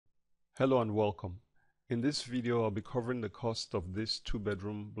Hello and welcome. In this video, I'll be covering the cost of this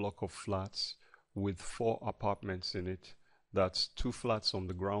two-bedroom block of flats with 4 apartments in it. That's 2 flats on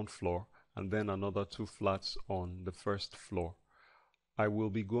the ground floor and then another 2 flats on the first floor. I will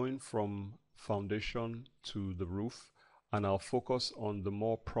be going from foundation to the roof, and I'll focus on the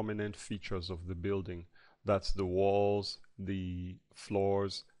more prominent features of the building. That's the walls, the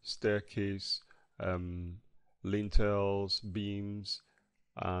floors, staircase, lintels, beams,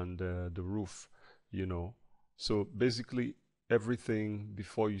 and the roof, you know. So basically everything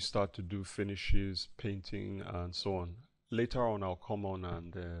before you start to do finishes, painting, and so on. Later on, I'll come on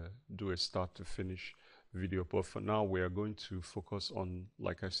and do a start to finish video, but for now we are going to focus on,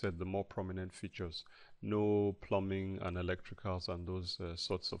 like I said, the more prominent features. No plumbing and electricals and those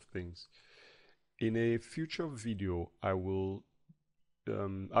sorts of things. In a future video, I will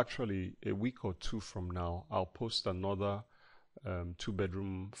actually a week or two from now, I'll post another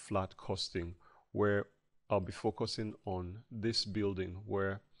 2-bedroom flat costing where I'll be focusing on this building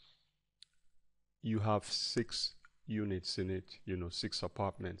where you have 6 units in it, 6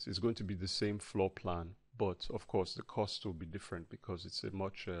 apartments. It's going to be the same floor plan, but of course the cost will be different because it's a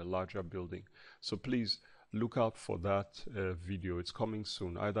much larger building. So please look out for that video. It's coming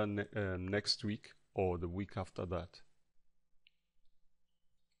soon, either next week or the week after that.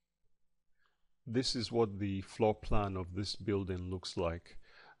 This is what the floor plan of this building looks like.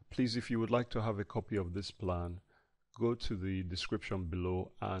 Please, if you would like to have a copy of this plan, go to the description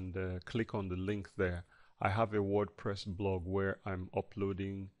below and click on the link there. I have a WordPress blog where I'm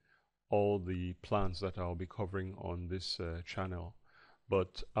uploading all the plans that I'll be covering on this channel,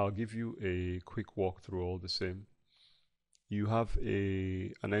 but I'll give you a quick walkthrough all the same. You have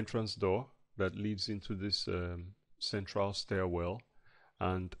an entrance door that leads into this central stairwell,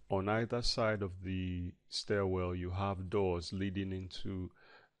 and on either side of the stairwell you have doors leading into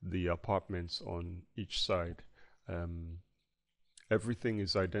the apartments on each side. Everything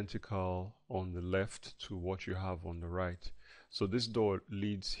is identical on the left to what you have on the right. So this door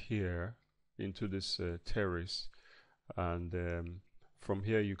leads here into this terrace, and from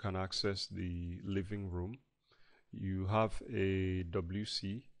here you can access the living room. You have a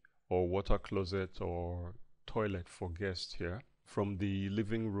WC or water closet or toilet for guests here. From the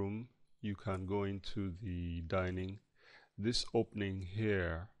living room you can go into the dining. This opening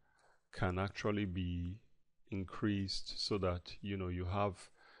here can actually be increased so that you have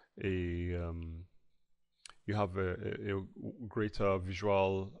a greater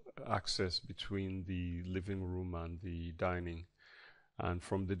visual access between the living room and the dining. And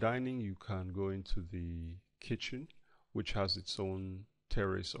from the dining you can go into the kitchen, which has its own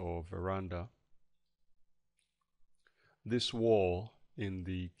terrace or veranda. This wall in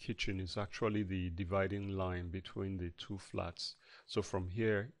the kitchen is actually the dividing line between the 2 flats. So from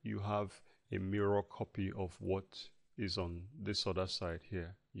here you have a mirror copy of what is on this other side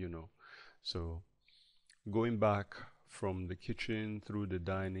here, So going back from the kitchen through the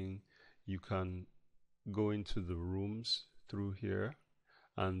dining, you can go into the rooms through here,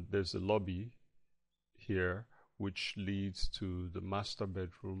 and there's a lobby here which leads to the master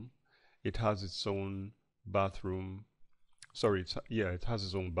bedroom. It has its own bathroom. It has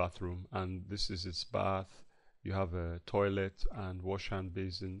its own bathroom, and this is its bath. You have a toilet and wash hand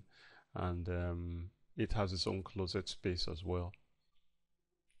basin, and it has its own closet space as well.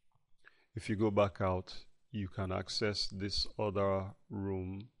 If you go back out, you can access this other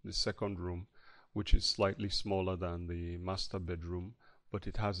room, the second room, which is slightly smaller than the master bedroom, but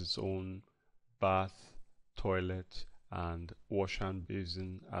it has its own bath, toilet, and wash hand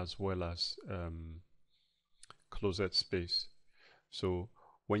basin, as well as closet space. So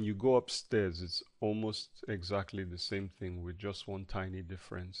when you go upstairs, it's almost exactly the same thing with just one tiny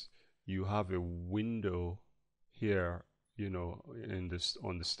difference. You have a window here,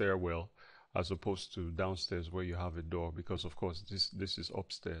 on the stairwell, as opposed to downstairs where you have a door, because of course this is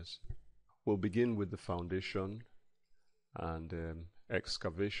upstairs. We'll begin with the foundation and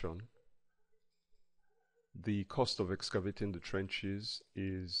excavation. The cost of excavating the trenches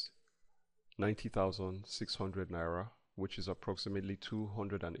is 90,600 naira, which is approximately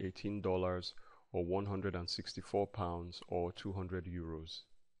 $218 or 164 pounds or 200 euros.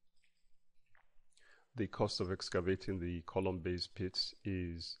 The cost of excavating the column base pits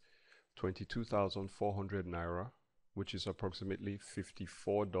is 22,400 naira, which is approximately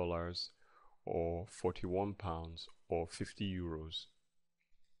 $54 or 41 pounds or 50 euros.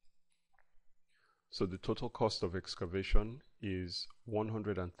 So the total cost of excavation is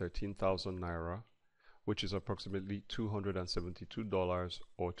 113,000 naira, which is approximately $272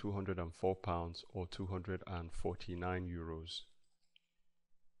 or 204 pounds or 249 euros.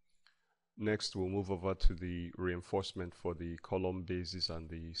 Next, we'll move over to the reinforcement for the column bases and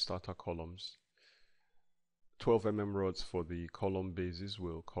the starter columns. 12 mm rods for the column bases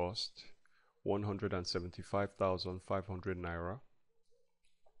will cost 175,500 naira.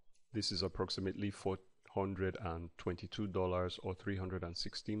 This is approximately $422 or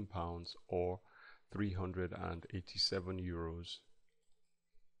 316 pounds or 387 euros.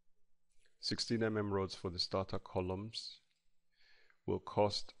 16 mm rods for the starter columns will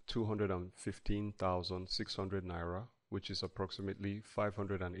cost 215,600 naira, which is approximately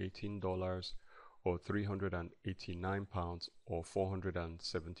 $518 or 389 pounds or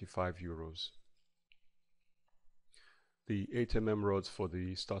 475 euros. The 8 mm rods for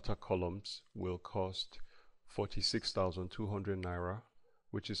the starter columns will cost 46,200 naira,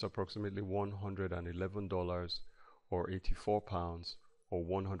 which is approximately $111 or 84 pounds or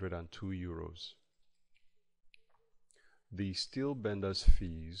 102 euros. The steel bender's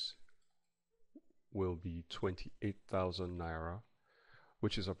fees will be 28,000 naira,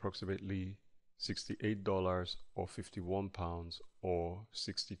 which is approximately $68 or 51 pounds or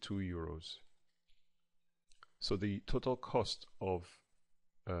 62 euros. So the total cost of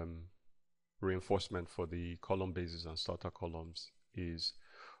reinforcement for the column bases and starter columns is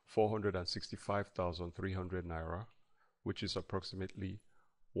 465,300 naira, which is approximately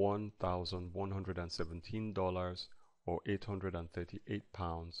 $1,117 or 838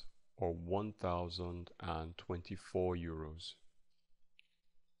 pounds or 1,024 euros.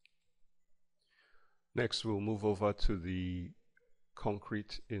 Next, we'll move over to the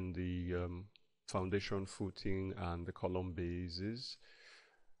concrete in the foundation footing and the column bases.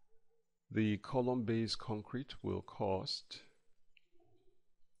 The column base concrete will cost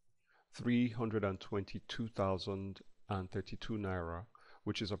 322,032 naira,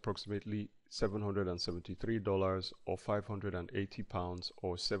 which is approximately $773 or 580 pounds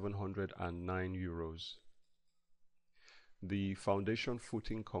or 709 euros. The foundation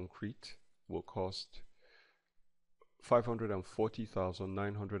footing concrete will cost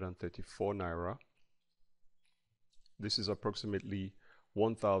 540,934 naira. This is approximately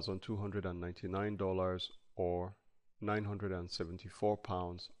 $1,299 or 974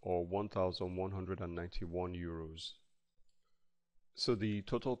 pounds or 1,191 euros. So the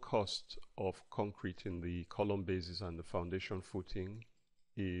total cost of concrete in the column bases and the foundation footing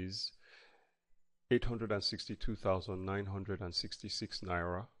is 862,966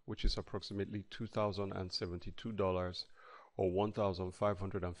 naira, which is approximately $2,072 or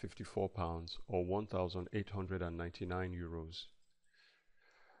 1,554 pounds or 1,899 euros.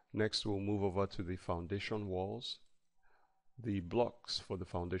 Next, we'll move over to the foundation walls. The blocks for the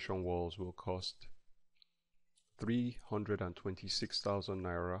foundation walls will cost 326,000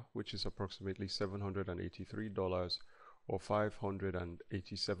 naira, which is approximately $783 or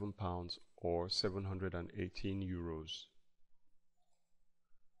 587 pounds or 718 euros.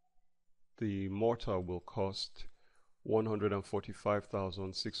 The mortar will cost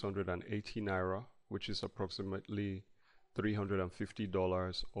 145,680 naira, which is approximately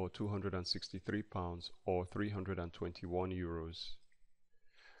 $350 or 263 pounds or 321 euros.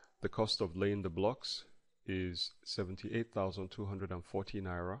 The cost of laying the blocks is 78,240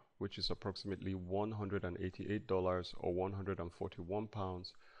 naira, which is approximately $188 or 141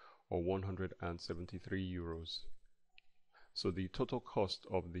 pounds or 173 euros. So the total cost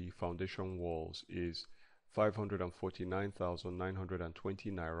of the foundation walls is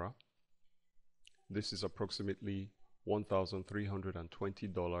 549,920 naira. This is approximately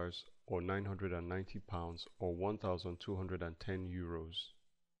 $1,320 or 990 pounds or 1,210 euros.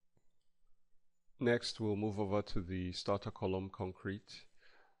 Next, we'll move over to the starter column concrete.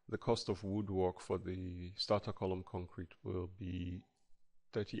 The cost of woodwork for the starter column concrete will be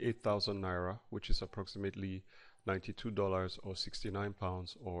 38,000 naira, which is approximately $92 or 69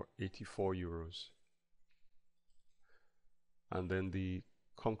 pounds or 84 euros. And then the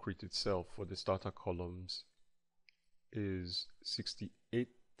concrete itself for the starter columns is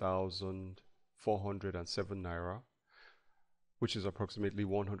 68,407 naira, which is approximately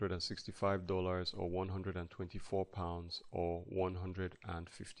 $165 or 124 pounds or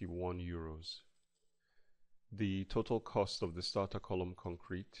 151 euros. The total cost of the starter column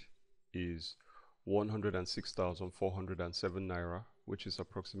concrete is 106,407 naira, which is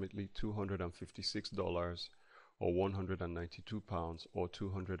approximately $256 or 192 pounds or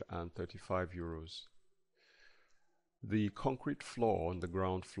 235 euros. The concrete floor on the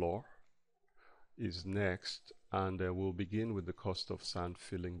ground floor is next, and we'll begin with the cost of sand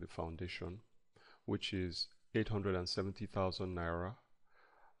filling the foundation, which is 870,000 naira,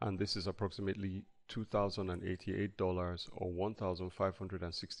 and this is approximately $2,088 or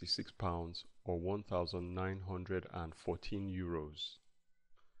 1,566 pounds or 1,914 euros.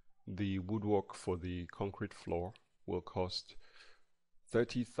 The woodwork for the concrete floor will cost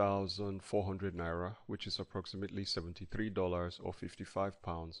 30,400 naira, which is approximately $73 or 55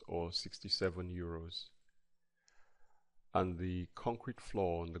 pounds or 67 euros. And the concrete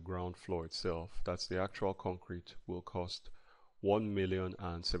floor on the ground floor itself, that's the actual concrete, will cost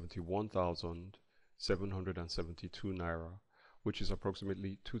 1,071,772 naira, which is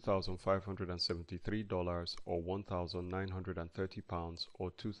approximately $2,573 or 1,930 pounds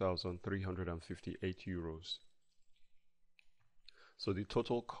or 2,358 euros. So the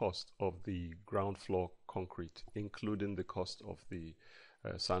total cost of the ground floor concrete, including the cost of the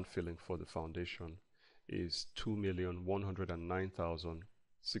sand filling for the foundation, is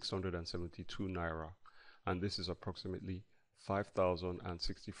 2,109,672 naira, and this is approximately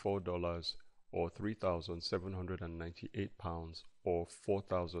 $5,064 or 3,798 pounds or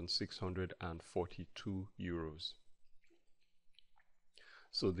 4,642 euros.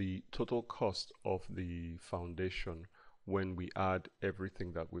 So the total cost of the foundation, when we add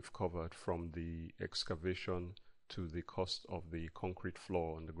everything that we've covered from the excavation to the cost of the concrete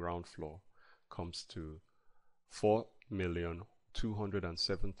floor on the ground floor, comes to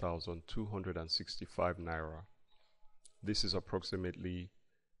 4,207,265 naira. This is approximately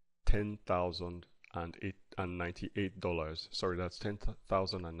 $10,098. Sorry, that's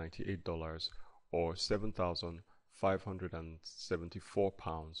 $10,098 or 7,574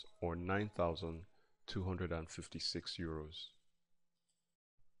 pounds or 9,256 euros.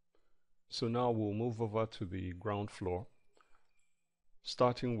 So now we'll move over to the ground floor,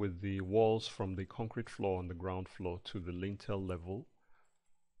 starting with the walls from the concrete floor on the ground floor to the lintel level.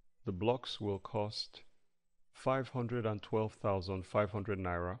 The blocks will cost 512,500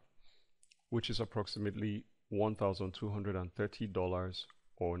 naira, which is approximately $1,230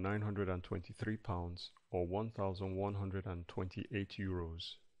 or 923 pounds or 1,128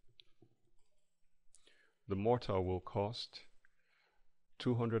 euros. The mortar will cost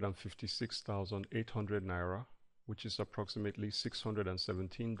 256,800 naira, which is approximately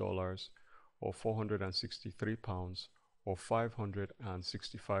 $617 or 463 pounds or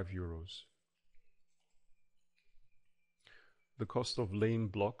 565 euros. The cost of laying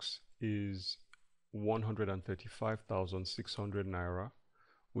blocks is 135,600 naira,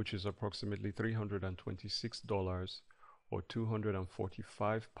 which is approximately $326 or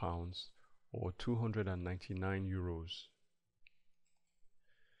 245 pounds or 299 euros.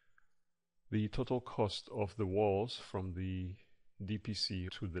 The total cost of the walls from the DPC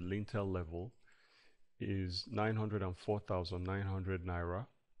to the lintel level is 904,900 naira.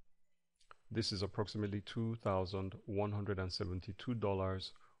 This is approximately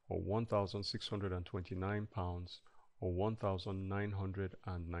 $2,172 or 1,629 pounds or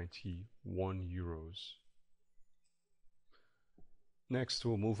 1,991 euros. Next,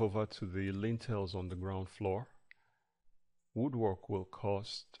 we'll move over to the lintels on the ground floor. Woodwork will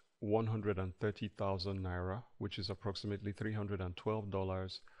cost 130,000 naira, which is approximately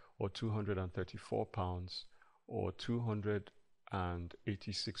 $312 or 234 pounds or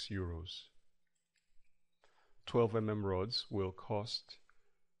 286 euros. 12 rods will cost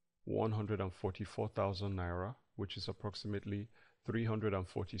 144,000 naira, which is approximately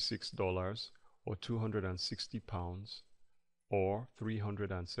 $346 or 260 pounds or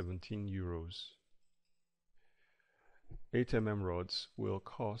 317 euros. 8 rods will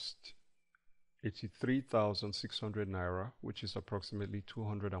cost 83,600 naira, which is approximately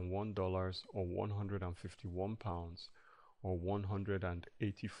 $201 or 151 pounds or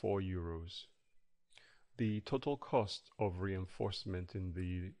 184 euros. The total cost of reinforcement in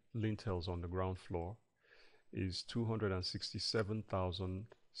the lintels on the ground floor is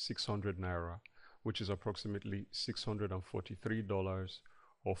 267,600 naira, which is approximately $643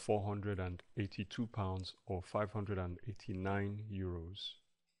 or 482 pounds or 589 euros.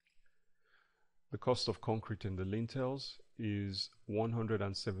 The cost of concrete in the lintels is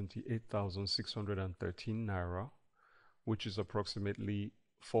 178,613 naira, which is approximately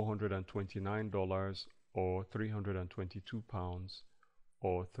 $429 or 322 pounds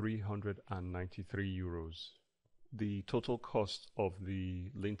or 393 euros. The total cost of the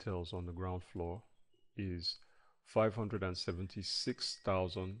lintels on the ground floor is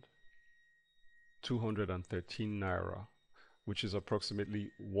 576,213 naira, which is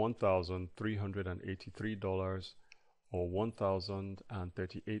approximately $1,383 or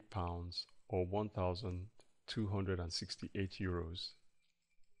 1,038 pounds or 1,268 euros.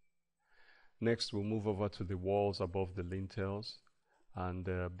 Next, we'll move over to the walls above the lintels, and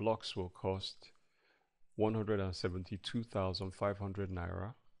blocks will cost 172,500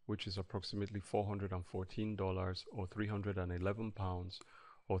 naira, which is approximately $414 or 311 pounds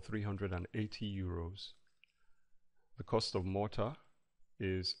or 380 euros. The cost of mortar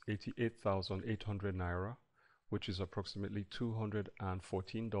is 88,800 naira, which is approximately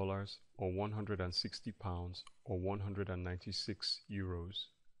 $214 or 160 pounds or 196 euros.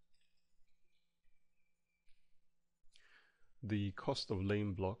 The cost of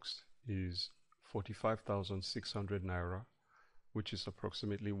laying blocks is 45,600 naira, which is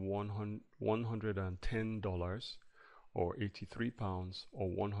approximately $110 or 83 pounds or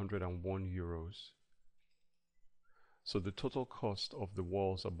 101 euros. So the total cost of the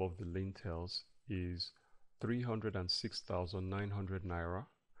walls above the lintels is 306,900 naira,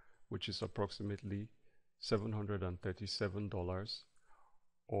 which is approximately $737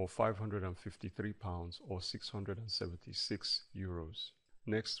 or 553 pounds or 676 euros.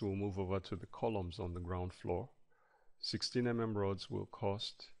 Next, we'll move over to the columns on the ground floor. 16 mm rods will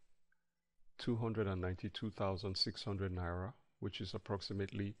cost 292,600 naira, which is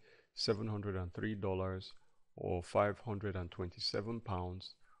approximately $703 or 527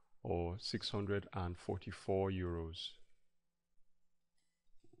 pounds or 644 euros.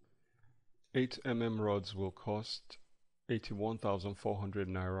 8 mm rods will cost 81,400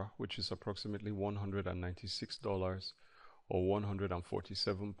 naira, which is approximately $196 or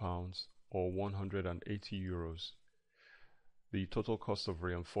 147 pounds or 180 euros. The total cost of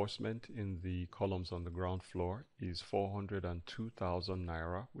reinforcement in the columns on the ground floor is 402,000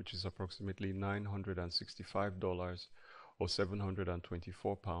 naira, which is approximately $965 or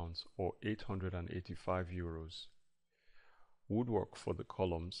 724 pounds or 885 euros. Woodwork for the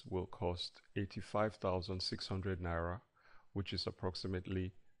columns will cost 85,600 naira, which is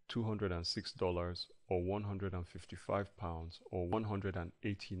approximately $206 or 155 pounds or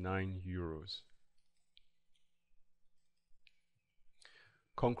 189 euros.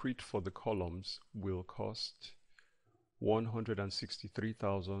 Concrete for the columns will cost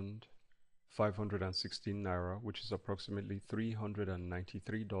 163,516 naira, which is approximately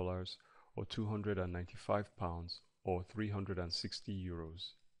 $393 or 295 pounds or 360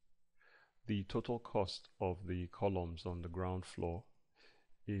 euros. The total cost of the columns on the ground floor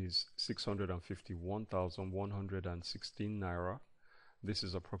is 651,116 naira. This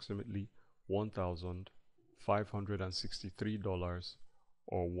is approximately $1,563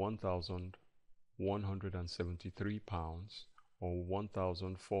 or 1,173 pounds or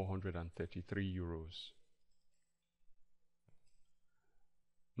 1,433 euros.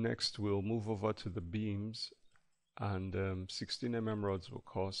 Next, we'll move over to the beams, and 16 mm rods will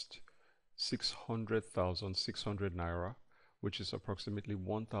cost 600,600 naira, which is approximately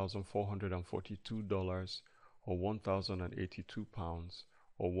 $1,442 or 1,082 pounds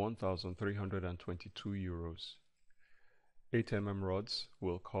or 1,322 euros. 8 mm rods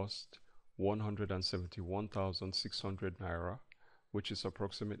will cost 171,600 naira, which is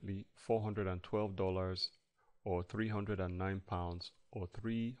approximately $412 or 309 pounds or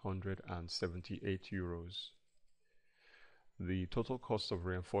 378 euros. The total cost of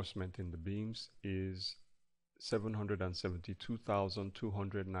reinforcement in the beams is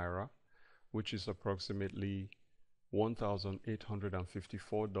 772,200 naira, which is approximately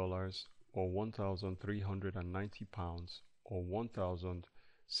 $1,854 or 1,390 pounds or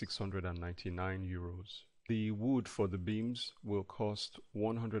 1,699 euros. The wood for the beams will cost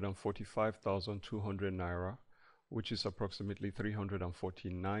 145,200 naira, which is approximately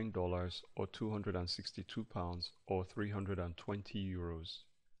 $349 or 262 pounds or 320 euros.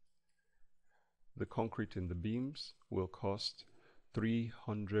 The concrete in the beams will cost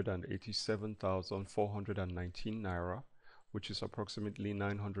 387,419 naira, which is approximately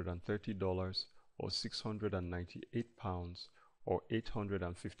 $930 or 698 pounds or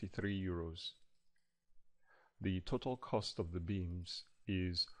 853 euros. The total cost of the beams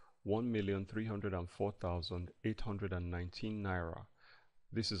is 1,304,819 naira.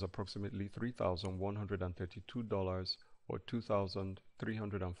 This is approximately $3,132 or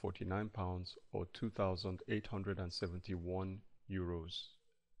 2,349 pounds or 2,871 euros.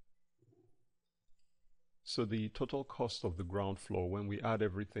 So the total cost of the ground floor, when we add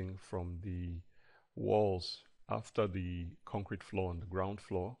everything from the walls after the concrete floor on the ground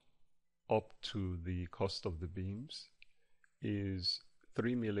floor up to the cost of the beams, is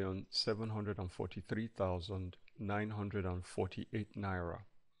 3,743,948 naira,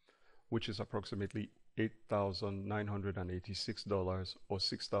 which is approximately $8,986 or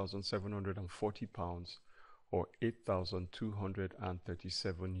 6,740 pounds or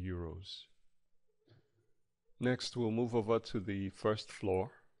 8,237 euros. Next, we'll move over to the first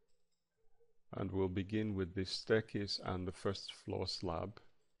floor. And we'll begin with the staircase and the first floor slab.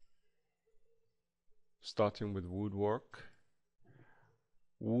 Starting with woodwork.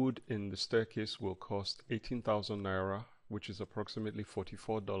 Wood in the staircase will cost 18,000 naira, which is approximately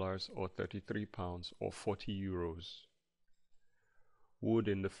 $44 or 33 pounds or 40 euros. Wood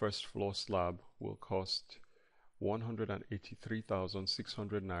in the first floor slab will cost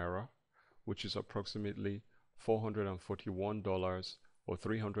 183,600 naira, which is approximately $441 or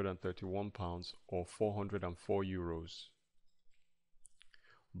 331 pounds or 404 euros.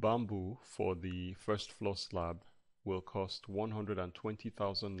 Bamboo for the first floor slab will cost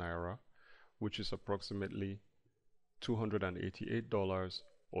 120,000 naira, which is approximately $288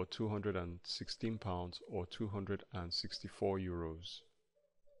 or 216 pounds or 264 euros.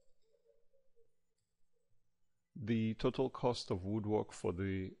 The total cost of woodwork for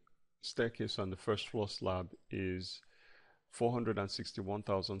the staircase and the first floor slab is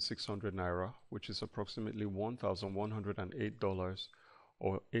 461,600 naira, which is approximately $1,108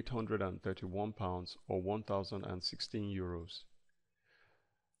 or 831 pounds or 1,016 euros.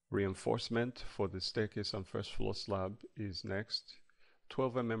 Reinforcement for the staircase and first floor slab is next.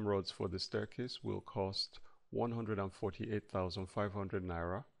 12 mm rods for the staircase will cost 148,500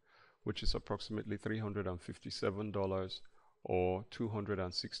 naira, which is approximately $357 or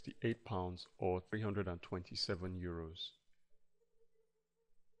 268 pounds or 327 euros.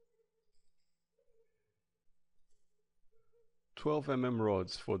 "12 mm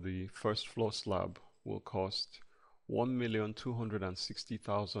rods for the first floor slab will cost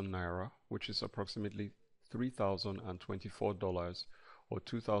 1,260,000 naira, which is approximately $3,024 or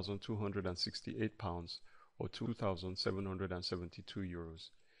 2,268 pounds or 2,772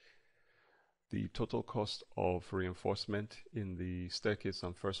 euros. The total cost of reinforcement in the staircase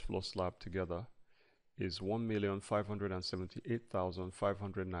and first floor slab together is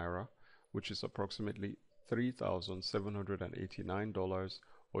 1,578,500 naira, which is approximately $3,789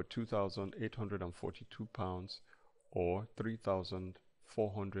 or 2,842 pounds or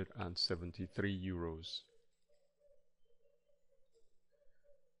 3,473 euros.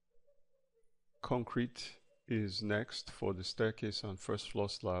 Concrete is next for the staircase and first floor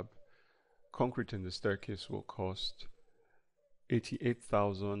slab. Concrete in the staircase will cost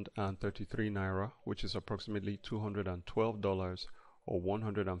 88,033 naira, which is approximately $212 or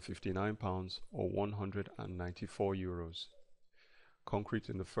 159 pounds or 194 euros. Concrete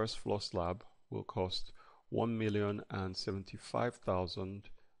in the first floor slab will cost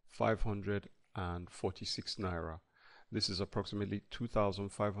 1,075,546 naira. This is approximately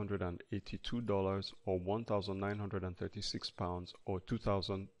 $2,582 or 1,936 pounds or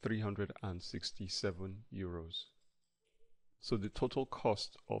 2,367 euros. So the total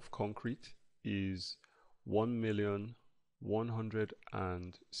cost of concrete is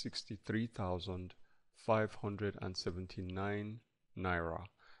 1,163,579 naira.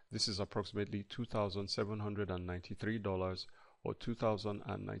 This is approximately $2,793 or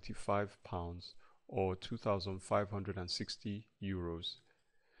 2,095 pounds or 2,560 euros.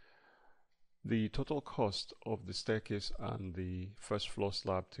 The total cost of the staircase and the first floor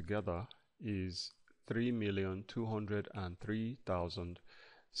slab together is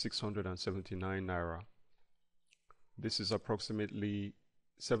 3,203,679 naira. This is approximately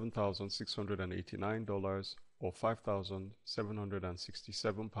 $7,689 or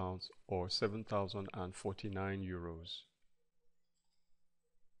 5,767 pounds or 7,049 euros.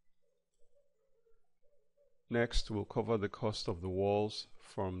 Next, we'll cover the cost of the walls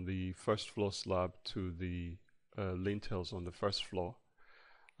from the first floor slab to the lintels on the first floor,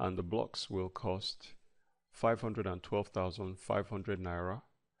 and the blocks will cost 512,500 naira,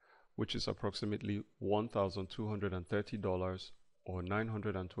 which is approximately $1,230 or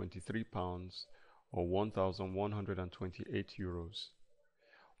 923 pounds or 1,128 euros.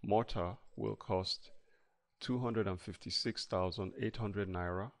 Mortar will cost 256,800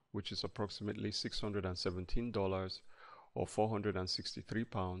 naira, which is approximately $617 or 463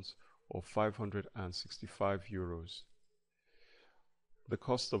 pounds or 565 euros. The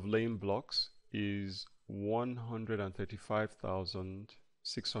cost of laying blocks is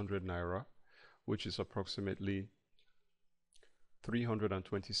 135,600 naira, which is approximately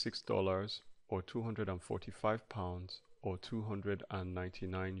 $326 or 245 pounds or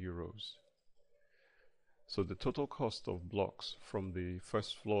 299 euros. So the total cost of blocks from the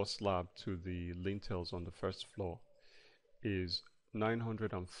first floor slab to the lintels on the first floor is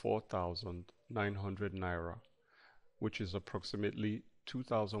 904,900 naira, which is approximately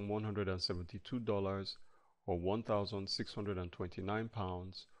 $2,172 or 1,629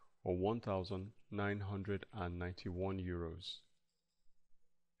 pounds or 1,991 euros.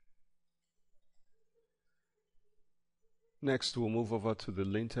 Next, we'll move over to the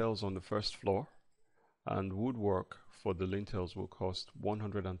lintels on the first floor, and woodwork for the lintels will cost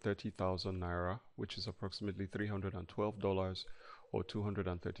 130,000 naira, which is approximately $312 or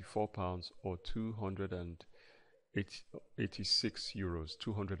 234 pounds or 286 euros.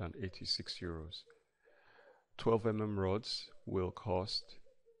 12 rods will cost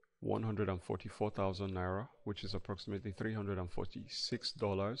 144,000 naira, which is approximately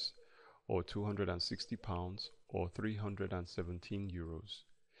 $346 or 260 pounds or 317 euros.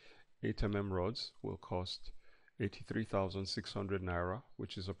 8 rods will cost 83,600 naira,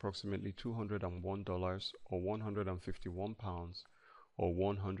 which is approximately $201 or 151 pounds or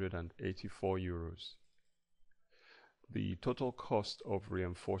 184 euros. The total cost of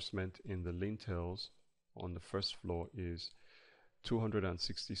reinforcement in the lintels on the first floor is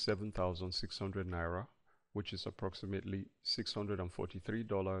 267,600 naira, which is approximately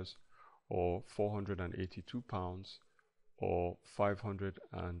 $643 or 482 pounds or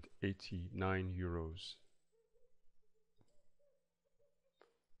 589 euros.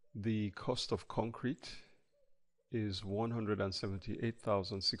 The cost of concrete is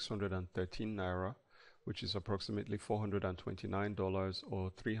 178,613 naira, which is approximately $429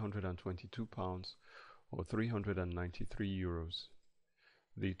 or 322 pounds or 393 euros.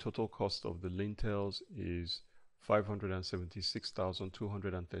 The total cost of the lintels is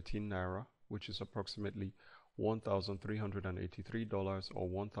 576,213 naira, which is approximately $1,383 or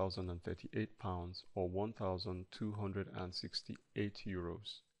 1,038 pounds or 1,268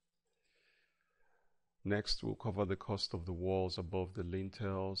 euros. Next, we'll cover the cost of the walls above the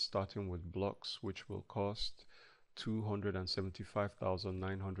lintels, starting with blocks, which will cost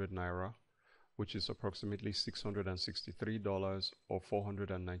 275,900 naira, which is approximately $663 or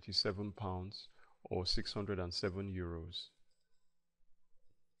 497 pounds or 607 euros.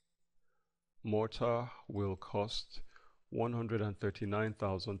 Mortar will cost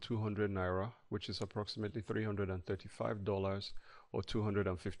 139,200 naira, which is approximately $335 or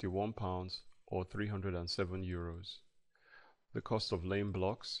 251 pounds or 307 euros. The cost of lame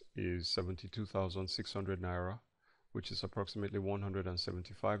blocks is 72,600 naira, which is approximately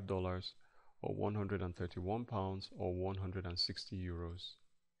 $175 or 131 pounds or 160 euros.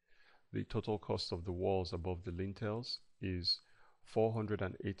 The total cost of the walls above the lintels is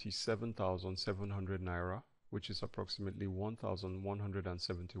 487,700 naira, which is approximately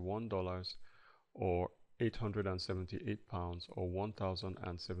 $1,171 or 878 pounds or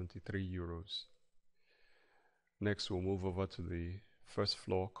 1,073 euros. Next, we'll move over to the first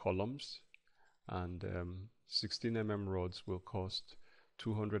floor columns, and 16 rods will cost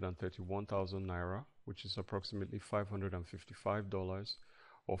 231,000 naira, which is approximately $555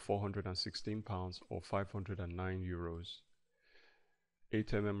 or 416 pounds or 509 euros.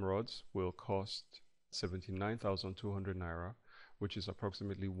 8 rods will cost 79,200 naira, which is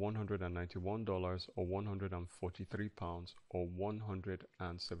approximately $191 or 143 pounds or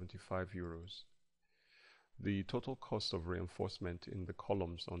 175 euros. The total cost of reinforcement in the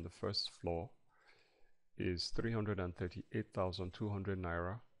columns on the first floor is 338,200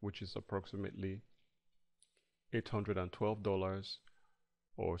 naira, which is approximately $812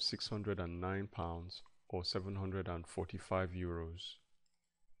 or 609 pounds or 745 euros.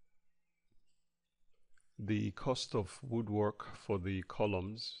 The cost of woodwork for the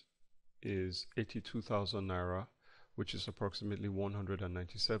columns is 82,000 naira, which is approximately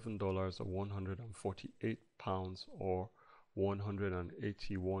 $197 or 148 pounds or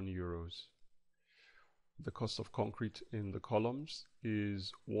 181 euros. The cost of concrete in the columns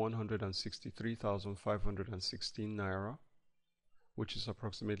is 163,516 naira, which is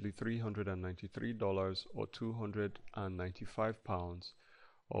approximately $393 or 295 pounds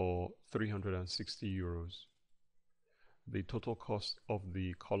or 360 euros. The total cost of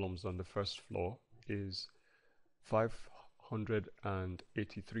the columns on the first floor is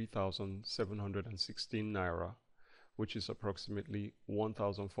 583,716 naira, which is approximately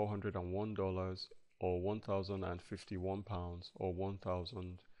 $1,401 or 1,051 pounds or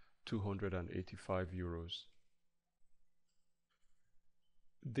 1,285 euros.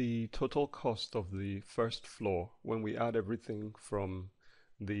 The total cost of the first floor, when we add everything from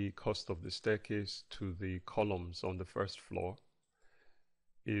the cost of the staircase to the columns on the first floor,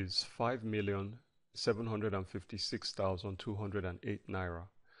 is 5,756,208 naira.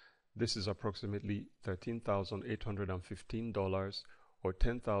 This is approximately $13,815 or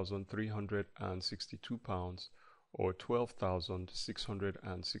 10,362 pounds or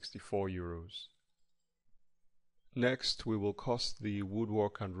 12,664 euros. Next, we will cost the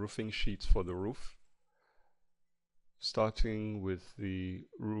woodwork and roofing sheets for the roof, starting with the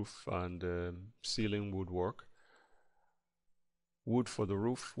roof and ceiling woodwork. Wood for the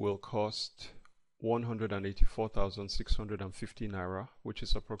roof will cost 184,650 naira, which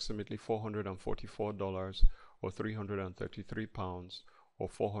is approximately $444 or 333 pounds or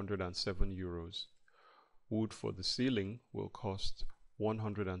 407 euros. Wood for the ceiling will cost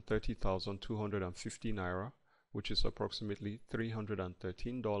 130,250 naira, which is approximately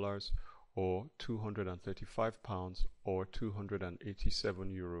 $313 or 235 pounds or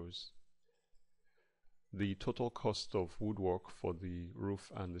 287 euros. The total cost of woodwork for the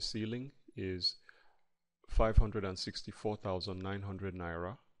roof and the ceiling is 564,900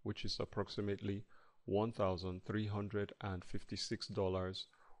 naira, which is approximately $1,356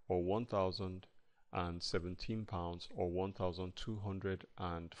 or 1,017 pounds or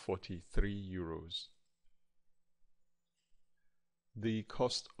 1,243 euros. The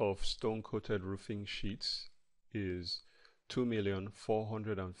cost of stone-coated roofing sheets is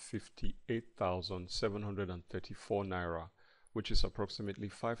 2,458,734 naira, which is approximately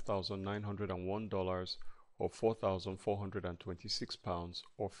 $5,901 or 4,426 pounds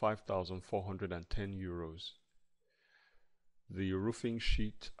or 5,410 euros. The roofing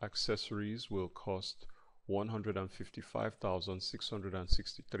sheet accessories will cost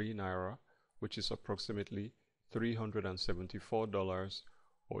 155,663 naira, which is approximately $374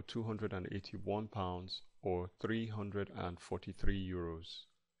 or 281 pounds or 343 euros.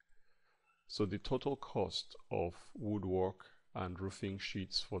 So the total cost of woodwork and roofing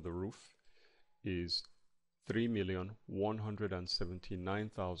sheets for the roof is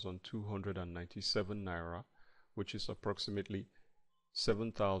 3,179,297 naira, which is approximately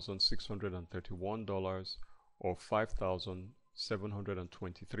 $7,631 or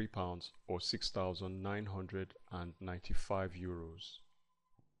 5,723 pounds or 6,995 euros.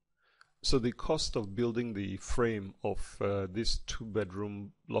 So the cost of building the frame of this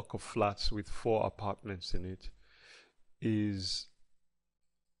 2-bedroom block of flats with 4 apartments in it is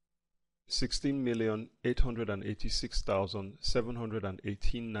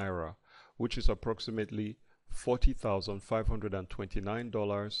 16,886,718 naira, which is approximately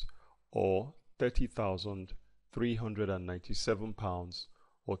 $40,529 or 30,397 pounds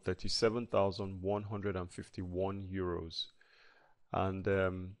or 37,151 euros. And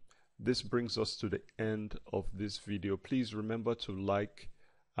this brings us to the end of this video. Please remember to like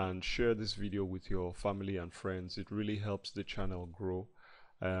and share this video with your family and friends. It really helps the channel grow.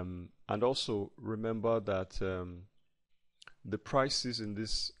 And also remember that the prices in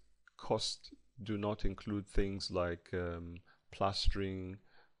this cost do not include things like plastering,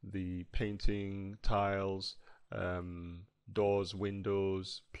 the painting, tiles, doors,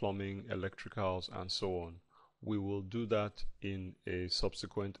 windows, plumbing, electricals, and so on. We will do that in a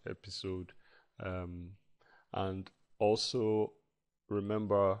subsequent episode. And also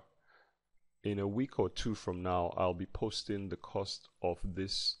remember, in a week or 2 from now, I'll be posting the cost of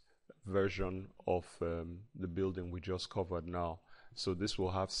this version of the building we just covered now. So this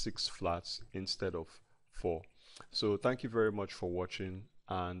will have 6 flats instead of 4. So thank you very much for watching,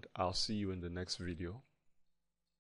 and I'll see you in the next video.